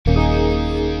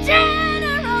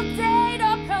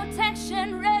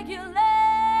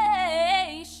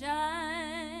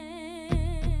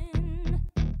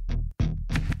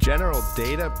General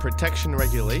Data Protection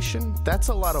Regulation? That's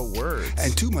a lot of words.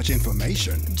 And too much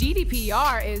information.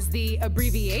 GDPR is the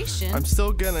abbreviation. I'm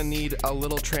still gonna need a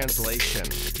little translation.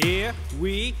 Here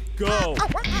we go.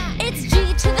 It's G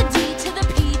to the D to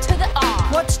the P to the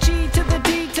R. What's G to the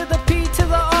D to the P to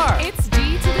the R? It's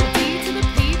G to the D to the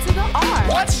P to the R.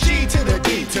 What's G to the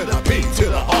D to the P to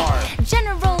the R?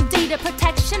 General Data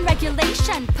Protection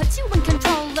Regulation puts you in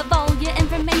control of all your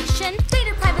information.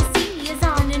 Data privacy is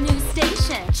on a new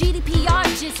station. GDPR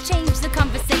just changed the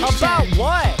conversation. About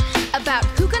what? About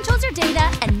who controls your data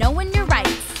and knowing your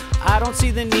rights. I don't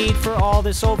see the need for all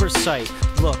this oversight.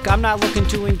 Look, I'm not looking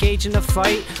to engage in a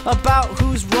fight about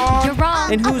who's wrong, You're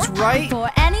wrong. and who's right. For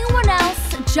anyone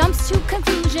else jumps to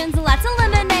conclusions, let's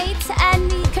eliminate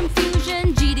any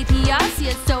confusion. GDPR's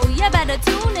here, so you better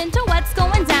tune into what's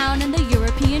going down in the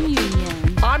European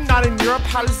Union. I'm not in Europe,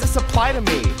 how does this apply to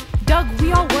me? Doug,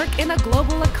 we all work in a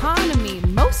global economy.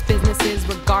 Most businesses,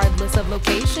 regardless of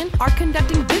location, are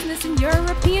conducting business in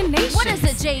European nations. What is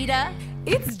it, Jada?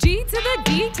 It's G to the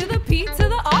D to the P to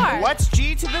the R. What's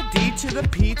G to the D to the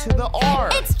P to the R?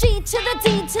 It's G to the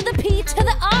D to the P to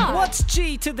the R. What's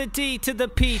G to the D to the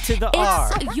P to the R?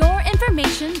 It's your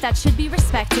information that should be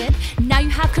respected. Now you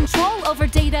have control over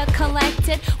data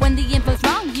collected. When the info's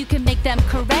wrong, you can make them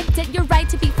correct it. Your right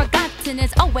to be forgotten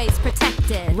is always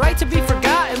protected. Right to be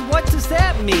forgotten? What does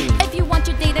that mean? If you want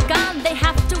your data gone, they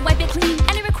have to wipe it clean.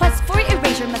 Any request for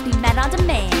erasure must be met on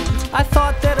demand. I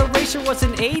thought that erasure was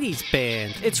an 80s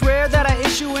band. It's rare that I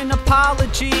issue an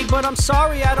apology, but I'm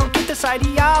sorry I don't get this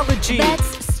ideology.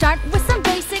 Let's start with some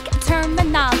basic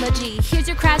terminology. Here's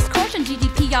your crash course on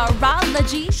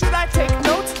GDPRology. Should I take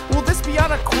notes? Will this be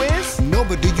on a quiz? No,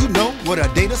 but do you know what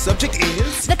a data subject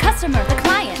is? The customer, the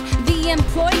client, the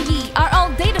employee are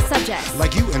all data subjects.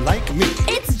 Like you and like me.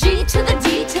 It's G to the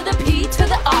D to the P to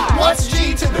the R. What's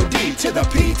G to the D to the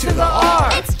P to the R?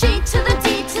 It's G to the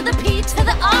D to the P to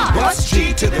the R. What's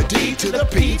G to the D to the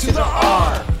P to the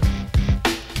R?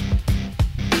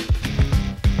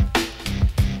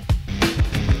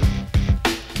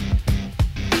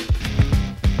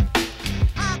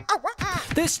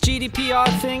 This GDPR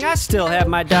thing, I still have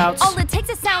my doubts. All it takes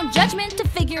is sound judgment to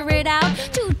figure it out.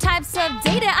 Two types of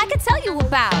data I could tell you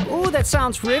about. Ooh, that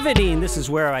sounds riveting. This is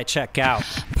where I check out.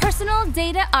 Personal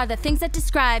data are the things that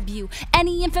describe you.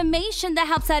 Any information that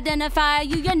helps identify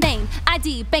you. Your name,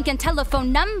 ID, bank and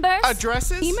telephone numbers.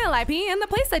 Addresses? Email IP and the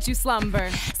place that you slumber.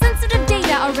 Sensitive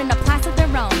data are in a class of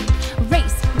their own.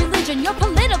 Race, religion, your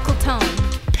political tone.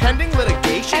 Pending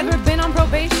litigation? Ever been on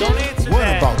probation? Don't answer What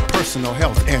that. about personal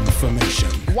health information?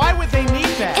 Why would they need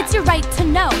that? It's your right to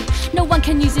know. No one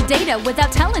can use your data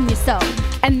without telling you so.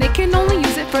 And they can only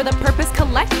use it for the purpose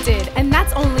collected. And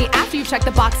that's only after you check the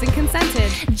box and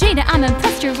consented. Jada, I'm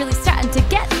impressed you're really starting to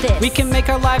get this. We can make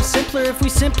our lives simpler if we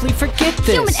simply forget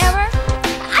this. Human error?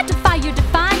 I defy your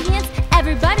defiance.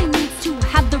 Everybody needs to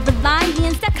have the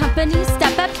reliance that companies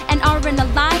step up and are in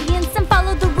alliance and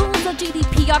follow the rules of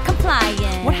GDPR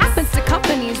compliance. What happens to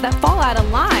companies that fall out of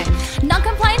line?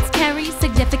 Non-compliance carries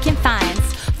significant fines.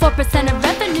 4% of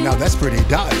revenue. Now that's pretty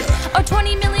dire. Or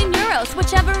 20 million euros,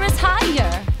 whichever is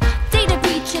higher. Data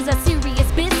breach is a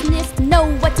serious business.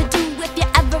 Know what to do if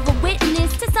you're ever a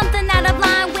witness to something out of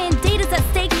line when data's at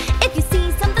stake. If you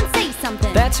see something, say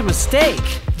something. That's a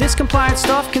mistake. This compliance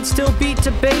stuff can still be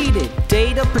debated.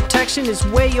 Data protection is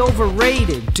way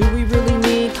overrated. Do we really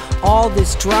need all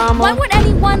this drama? Why would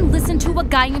anyone listen to a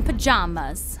guy in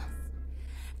pajamas?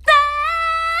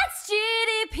 That's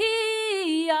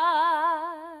GDPR.